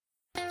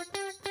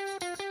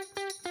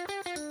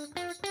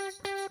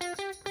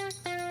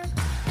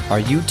Are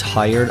you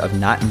tired of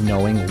not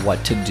knowing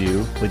what to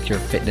do with your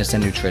fitness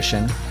and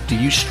nutrition? Do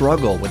you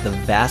struggle with the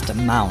vast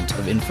amount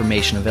of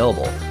information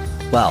available?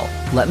 Well,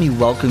 let me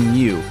welcome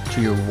you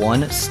to your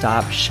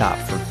one-stop shop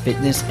for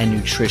fitness and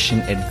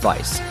nutrition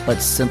advice.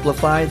 Let's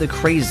simplify the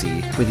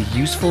crazy with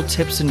useful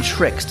tips and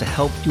tricks to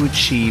help you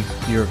achieve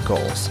your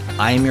goals.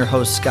 I am your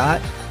host,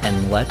 Scott,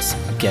 and let's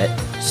get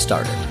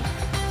started.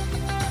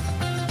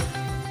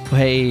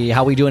 Hey,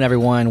 how we doing,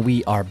 everyone?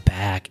 We are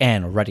back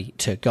and ready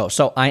to go.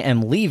 So I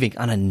am leaving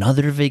on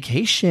another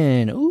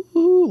vacation.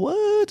 Ooh,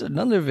 what?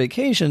 Another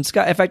vacation.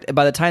 Scott, in fact,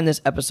 by the time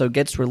this episode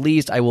gets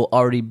released, I will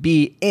already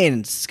be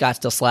in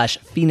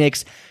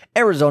Scottsdale/Phoenix,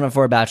 Arizona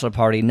for a bachelor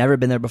party. Never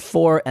been there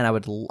before, and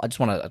I just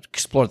want to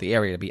explore the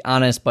area, to be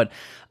honest. But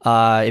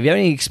if you have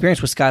any experience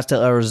with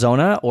Scottsdale,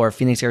 Arizona or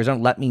Phoenix, Arizona,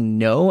 let me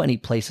know any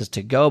places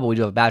to go. But we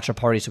do have a bachelor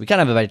party, so we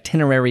kind of have an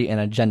itinerary and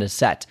agenda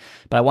set.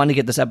 But I wanted to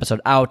get this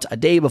episode out a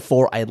day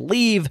before I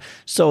leave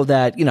so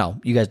that,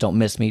 you guys don't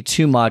miss me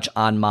too much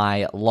on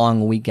my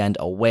long weekend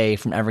away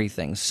from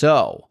everything.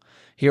 So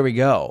here we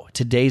go.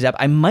 Today's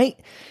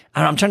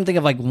I'm trying to think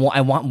of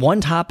I want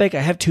one topic. I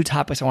have two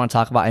topics I want to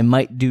talk about. I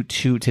might do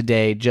two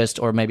today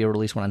or maybe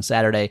release one on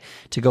Saturday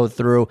to go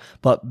through.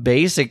 But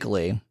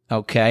basically,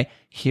 okay,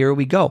 here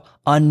we go.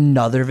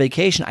 Another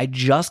vacation. I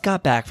just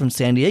got back from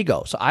San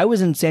Diego. So I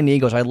was in San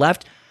Diego. So I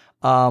left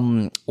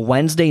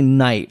Wednesday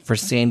night for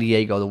San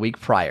Diego the week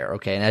prior.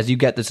 Okay. And as you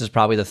get, this is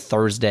probably the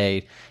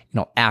Thursday,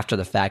 after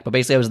the fact, but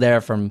basically I was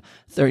there from,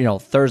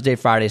 Thursday,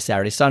 Friday,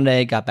 Saturday,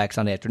 Sunday, got back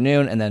Sunday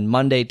afternoon. And then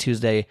Monday and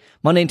Tuesday,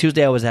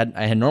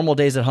 I had normal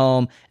days at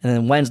home. And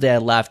then Wednesday I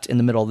left in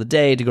the middle of the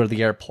day to go to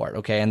the airport.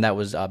 Okay. And that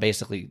was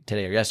basically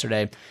today or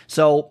yesterday.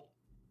 So,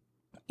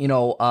 and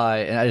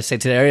I just say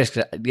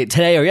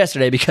today or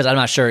yesterday because I'm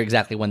not sure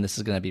exactly when this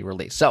is going to be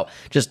released. So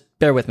just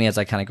bear with me as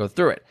I kind of go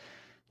through it.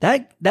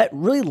 That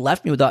really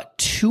left me with about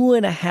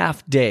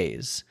 2.5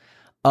 days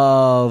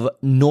of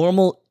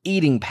normal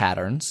eating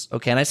patterns.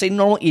 Okay. And I say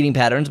normal eating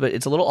patterns, but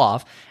it's a little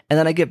off. And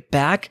then I get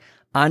back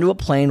onto a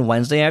plane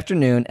Wednesday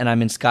afternoon and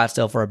I'm in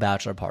Scottsdale for a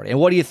bachelor party. And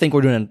what do you think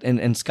we're doing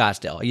in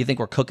Scottsdale? You think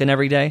we're cooking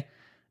every day?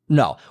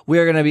 No,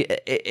 we're going to be,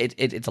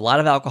 it's a lot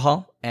of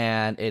alcohol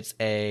and it's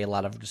a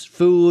lot of just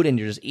food and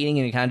you're just eating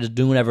and you're kind of just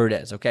doing whatever it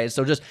is. Okay.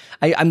 So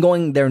I'm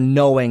going there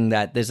knowing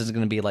that this is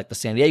going to be like the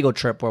San Diego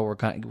trip where we're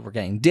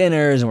getting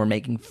dinners and we're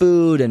making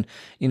food and,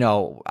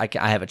 I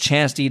have a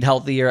chance to eat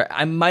healthier.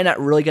 I might not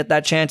really get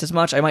that chance as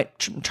much. I might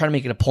try to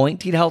make it a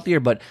point to eat healthier,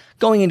 but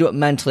going into it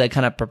mentally, I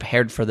kind of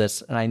prepared for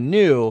this and I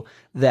knew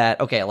that,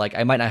 okay,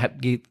 I might not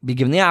be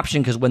given the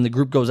option because when the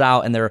group goes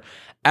out and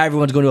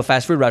everyone's going to a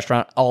fast food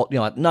restaurant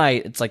at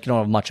night, it's like you don't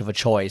have much of a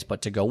choice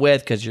but to go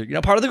with because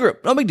you're part of the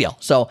group. No big deal.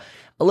 So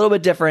a little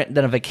bit different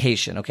than a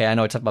vacation. Okay. I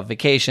know I talked about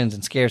vacations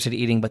and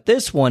scarcity eating, but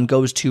this one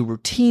goes to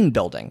routine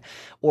building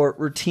or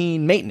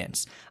routine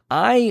maintenance.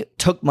 I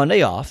took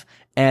Monday off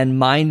and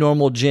my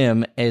normal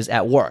gym is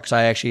at work. So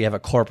I actually have a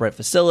corporate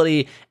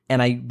facility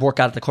and I work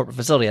out at the corporate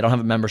facility. I don't have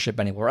a membership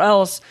anywhere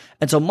else.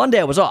 And so Monday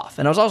I was off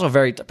and I was also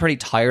pretty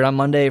tired on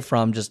Monday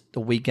from just the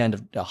weekend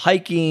of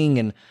hiking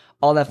and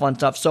all that fun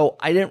stuff. So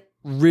I didn't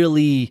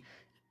really,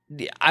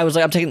 I was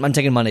like, I'm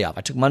taking Monday off.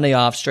 I took Monday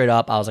off straight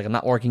up. I was like, I'm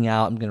not working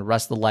out. I'm going to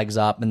rest the legs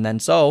up. And then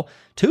so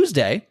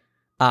Tuesday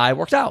I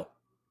worked out.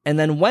 And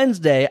then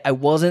Wednesday I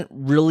wasn't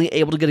really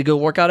able to get a good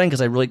workout in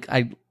because I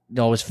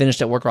was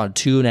finished at work around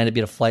 2 and I had to be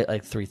at a flight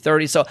like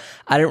 3:30. So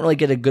I didn't really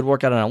get a good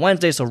workout in on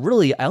Wednesday. So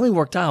really I only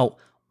worked out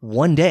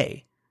one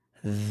day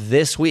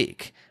this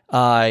week.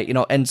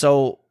 And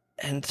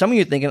some of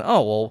you are thinking,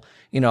 oh,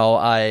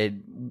 well,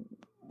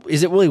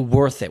 is it really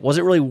worth it? Was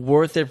it really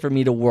worth it for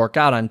me to work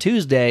out on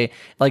Tuesday?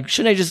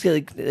 Shouldn't I just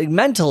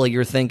mentally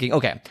you're thinking,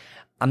 okay,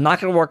 I'm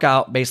not going to work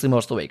out basically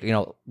most of the week.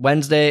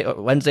 Wednesday,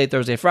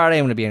 Thursday, Friday,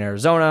 I'm going to be in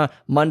Arizona.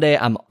 Monday,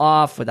 I'm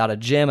off without a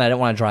gym. I didn't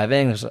want to drive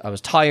in because I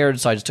was tired.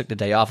 So I just took the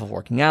day off of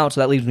working out.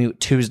 So that leaves me with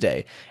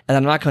Tuesday. And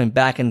I'm not coming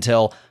back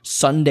until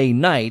Sunday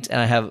night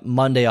and I have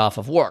Monday off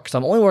of work. So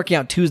I'm only working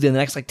out Tuesday in the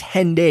next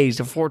 10 days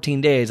to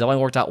 14 days. I've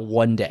only worked out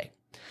one day.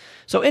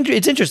 So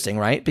it's interesting,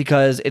 right?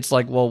 Because it's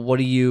like, well, what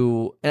do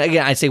you? And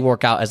again, I say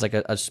workout as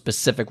a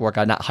specific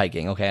workout, not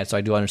hiking. Okay, so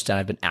I do understand.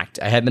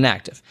 I have been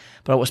active,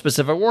 but a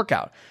specific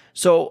workout.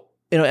 So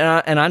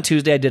and on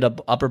Tuesday I did a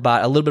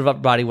little bit of upper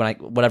body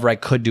whatever I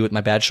could do with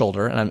my bad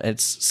shoulder, and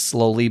it's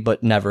slowly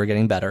but never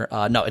getting better.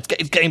 No, it's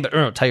getting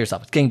better. Tell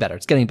yourself it's getting better.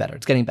 It's getting better.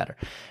 It's getting better.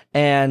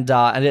 And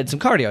I did some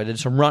cardio. I did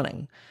some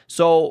running.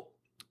 So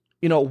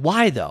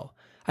why though?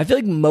 I feel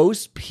like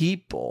most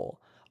people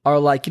are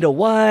like,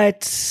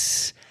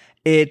 what?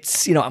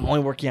 It's, I'm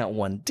only working out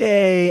one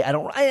day.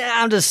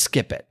 I'll just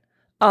skip it.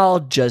 I'll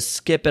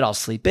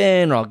sleep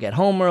in or I'll get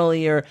home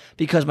earlier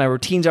because my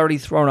routine's already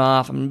thrown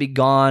off. I'm going to be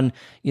gone,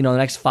 the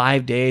next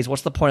 5 days.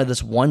 What's the point of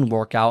this one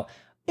workout?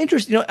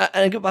 Interesting.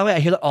 And by the way, I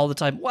hear that all the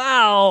time.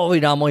 Wow,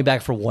 I'm only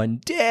back for one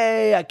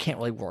day. I can't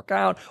really work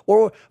out.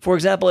 Or, for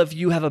example, if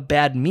you have a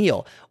bad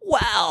meal,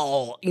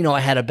 well, I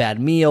had a bad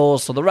meal,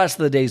 so the rest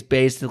of the day's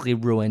basically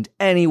ruined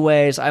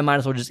anyways. I might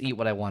as well just eat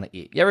what I want to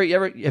eat.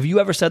 Have you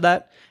ever said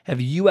that? Have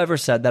you ever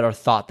said that or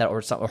thought that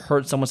or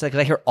heard someone say that?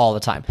 Because I hear it all the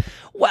time.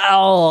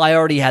 Well, I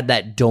already had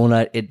that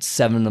donut at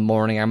 7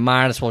 a.m. I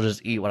might as well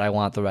just eat what I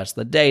want the rest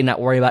of the day,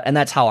 not worry about it. And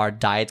that's how our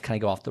diets kind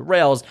of go off the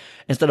rails.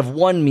 Instead of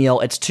one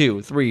meal, it's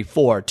 2, 3,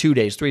 4, 2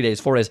 days, 3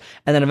 days, 4 days.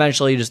 And then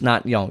eventually you just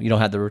you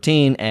don't have the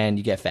routine and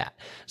you get fat.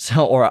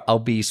 So, or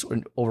obese,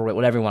 or overweight,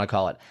 whatever you want to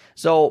call it.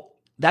 So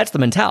that's the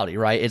mentality,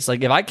 right? It's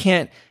like, if I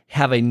can't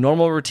have a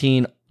normal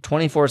routine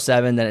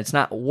 24/7, then it's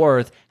not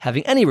worth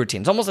having any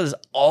routine. It's almost like this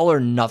all or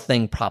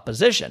nothing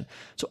proposition.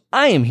 So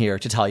I am here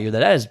to tell you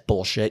that is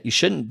bullshit. You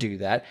shouldn't do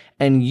that.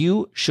 And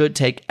you should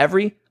take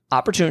every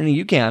opportunity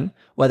you can,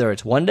 whether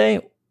it's one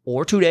day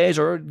or 2 days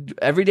or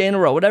every day in a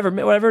row,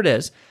 whatever it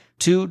is,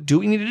 to do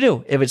what you need to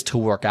do. If it's to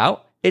work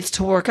out, it's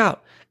to work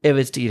out. If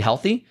it's to eat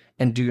healthy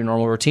and do your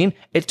normal routine,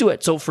 it's do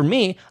it. So for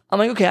me, I'm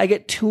like, okay, I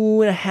get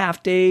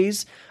 2.5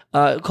 days,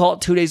 call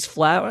it 2 days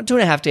flat,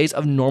 2.5 days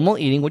of normal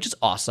eating, which is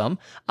awesome.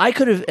 I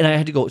could have, and I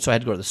had to go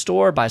to the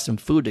store, buy some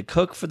food to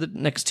cook for the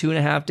next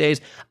 2.5 days.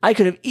 I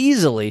could have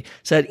easily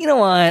said, you know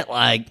what,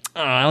 I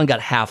only got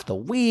half the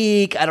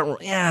week.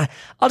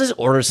 I'll just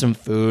order some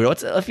food.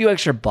 What's a few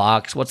extra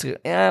bucks? What's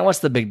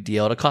the big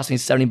deal? It'll cost me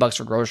 $70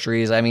 for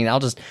groceries. I mean,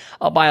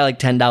 I'll buy like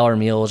 $10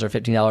 meals or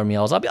 $15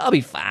 meals. I'll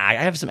be fine. I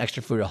have some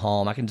extra food at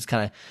home. I can just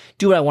kind of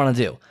do what I want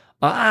to do.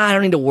 I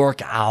don't need to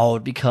work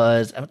out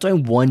because I'm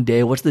doing one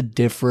day. What's the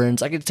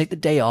difference? I can take the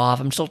day off.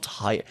 I'm so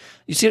tired.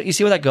 You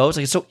see where that goes?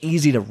 Like, it's so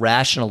easy to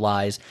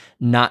rationalize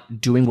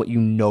not doing what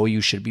you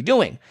should be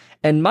doing.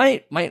 And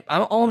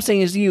all I'm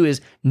saying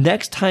is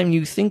next time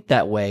you think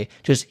that way,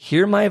 just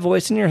hear my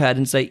voice in your head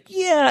and say,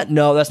 yeah,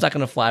 no, that's not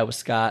going to fly with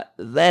Scott.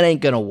 That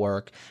ain't going to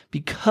work,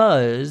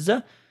 because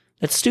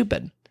that's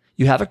stupid.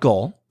 You have a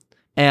goal.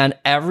 And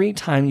every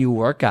time you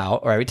work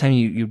out, or every time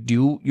you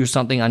do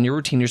something on your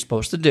routine you're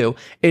supposed to do,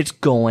 it's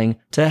going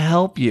to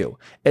help you.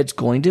 It's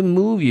going to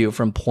move you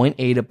from point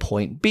A to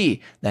point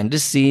B, then to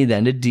C,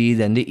 then to D,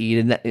 then to E,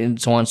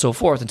 and so on and so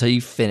forth, until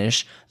you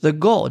finish the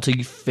goal, until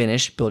you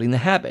finish building the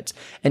habits.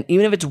 And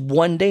even if it's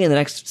one day in the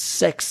next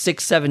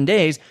 6, 7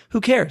 days,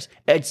 who cares?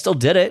 I still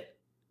did it.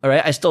 All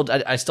right, I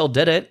still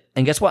did it,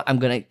 and guess what? I'm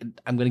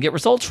gonna get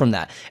results from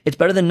that. It's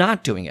better than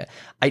not doing it.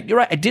 You're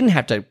right. I didn't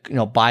have to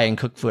buy and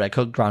cook food. I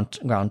cooked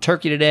ground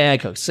turkey today. I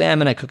cooked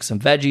salmon. I cooked some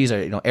veggies.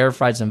 I air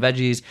fried some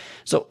veggies.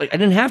 So I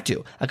didn't have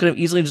to. I could have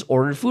easily just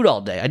ordered food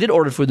all day. I did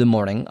order food in the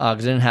morning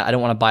because I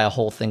didn't want to buy a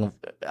whole thing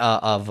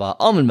of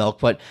almond milk.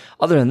 But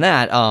other than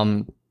that,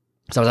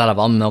 so I was out of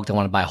almond milk. I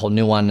wanted to buy a whole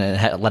new one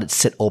and let it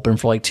sit open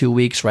for like 2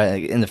 weeks,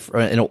 right?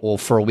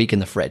 For a week in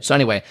the fridge. So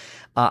anyway.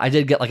 I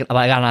did get I got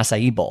an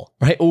acai bowl,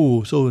 right?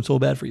 Oh, so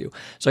bad for you.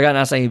 So I got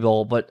an acai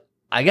bowl, but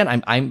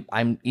again,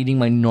 I'm eating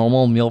my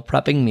normal meal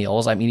prepping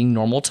meals. I'm eating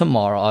normal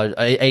tomorrow.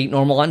 I ate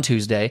normal on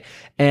Tuesday,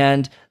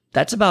 and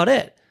that's about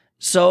it.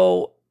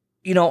 So,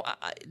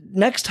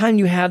 next time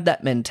you have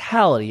that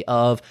mentality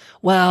of,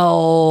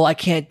 well, I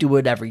can't do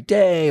it every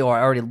day, or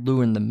I already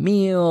ruined the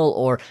meal,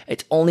 or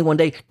it's only one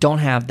day, don't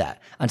have that.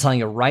 I'm telling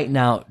you right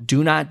now,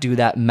 do not do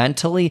that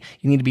mentally.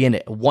 You need to be in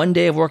it. One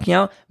day of working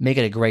out, make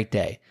it a great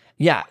day.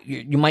 Yeah,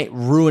 you might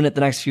ruin it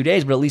the next few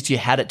days, but at least you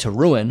had it to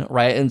ruin,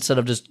 right? Instead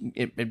of just,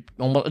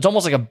 it's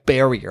almost like a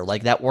barrier.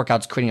 Like that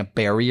workout's creating a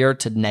barrier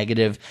to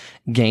negative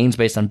gains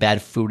based on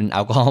bad food and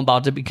alcohol I'm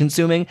about to be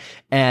consuming.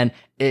 And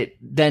it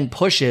then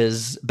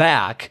pushes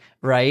back,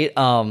 right?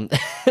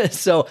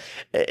 So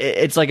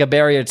it's like a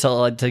barrier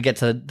to get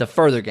to the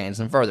further gains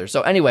and further.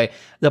 So anyway,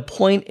 the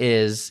point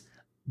is,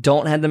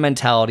 don't have the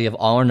mentality of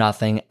all or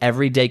nothing.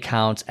 Every day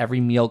counts. Every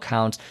meal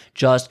counts.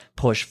 Just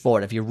push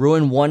forward. If you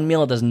ruin one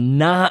meal, it does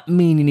not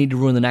mean you need to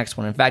ruin the next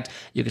one. In fact,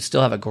 you could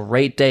still have a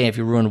great day if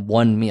you ruin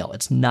one meal.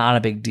 It's not a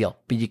big deal.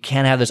 But you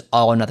can't have this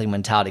all or nothing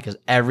mentality, because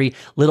every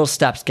little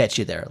steps get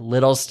you there.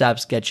 Little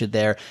steps get you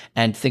there.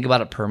 And think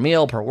about it per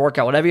meal, per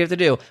workout, whatever you have to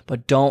do.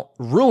 But don't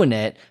ruin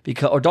it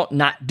or don't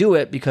not do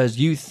it because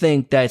you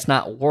think that it's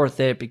not worth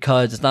it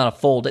because it's not a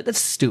full day. That's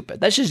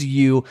stupid. That's just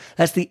you.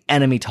 That's the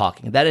enemy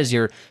talking. That is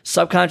your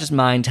subconscious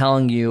mind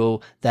telling you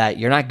that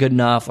you're not good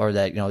enough, or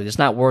that it's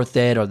not worth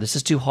it, or this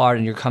is too hard,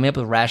 and you're coming up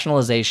with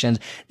rationalizations.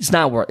 It's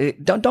not worth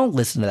it. Don't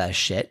listen to that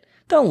shit.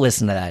 Don't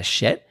listen to that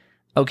shit.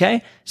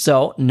 Okay?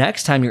 So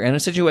next time you're in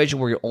a situation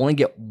where you only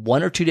get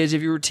 1 or 2 days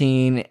of your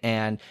routine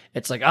and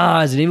it's like,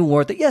 is it even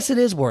worth it? Yes, it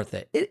is worth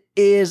it. It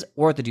is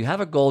worth it. Do you have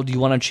a goal? Do you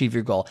want to achieve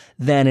your goal?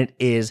 Then it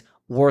is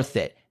worth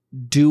it.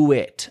 Do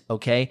it.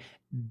 Okay?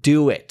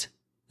 Do it.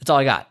 That's all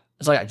I got.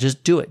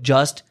 Just do it.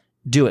 Just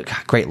do it.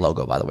 God, great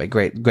logo, by the way.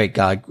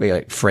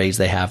 Great phrase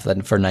they have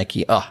for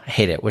Nike. Oh, I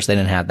hate it. Wish they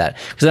didn't have that,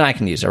 because then I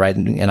can use it, right?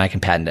 And I can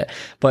patent it.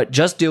 But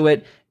just do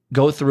it.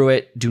 Go through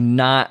it. Do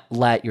not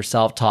let your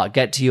self-talk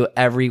get to you.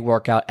 Every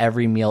workout,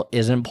 every meal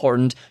is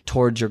important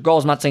towards your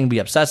goals. I'm not saying be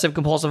obsessive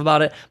compulsive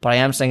about it, but I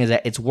am saying is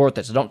that it's worth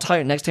it. So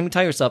don't next time you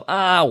tell yourself,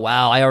 wow,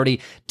 I already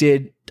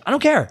did. I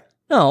don't care.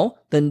 No,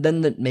 then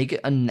make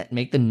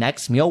the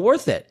next meal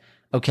worth it.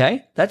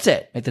 Okay, that's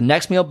it. Make the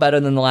next meal better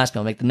than the last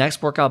meal. Make the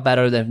next workout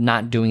better than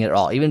not doing it at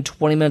all. Even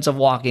 20 minutes of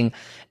walking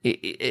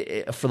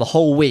for the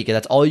whole week.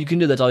 That's all you can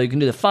do. That's all you can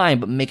do. Fine,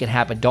 but make it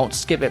happen. Don't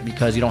skip it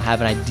because you don't have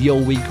an ideal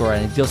week or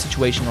an ideal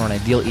situation or an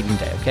ideal eating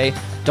day. Okay,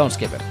 don't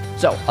skip it.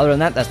 So other than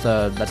that, that's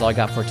all I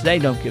got for today.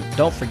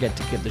 Don't forget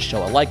to give the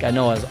show a like. I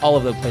know I was all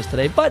over the place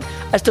today, but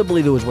I still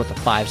believe it was worth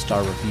a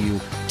 5-star review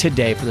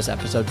today for this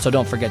episode. So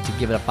don't forget to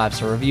give it a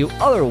 5-star review.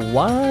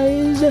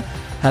 Otherwise,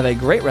 have a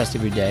great rest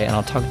of your day, and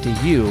I'll talk to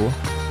you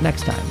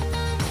next time.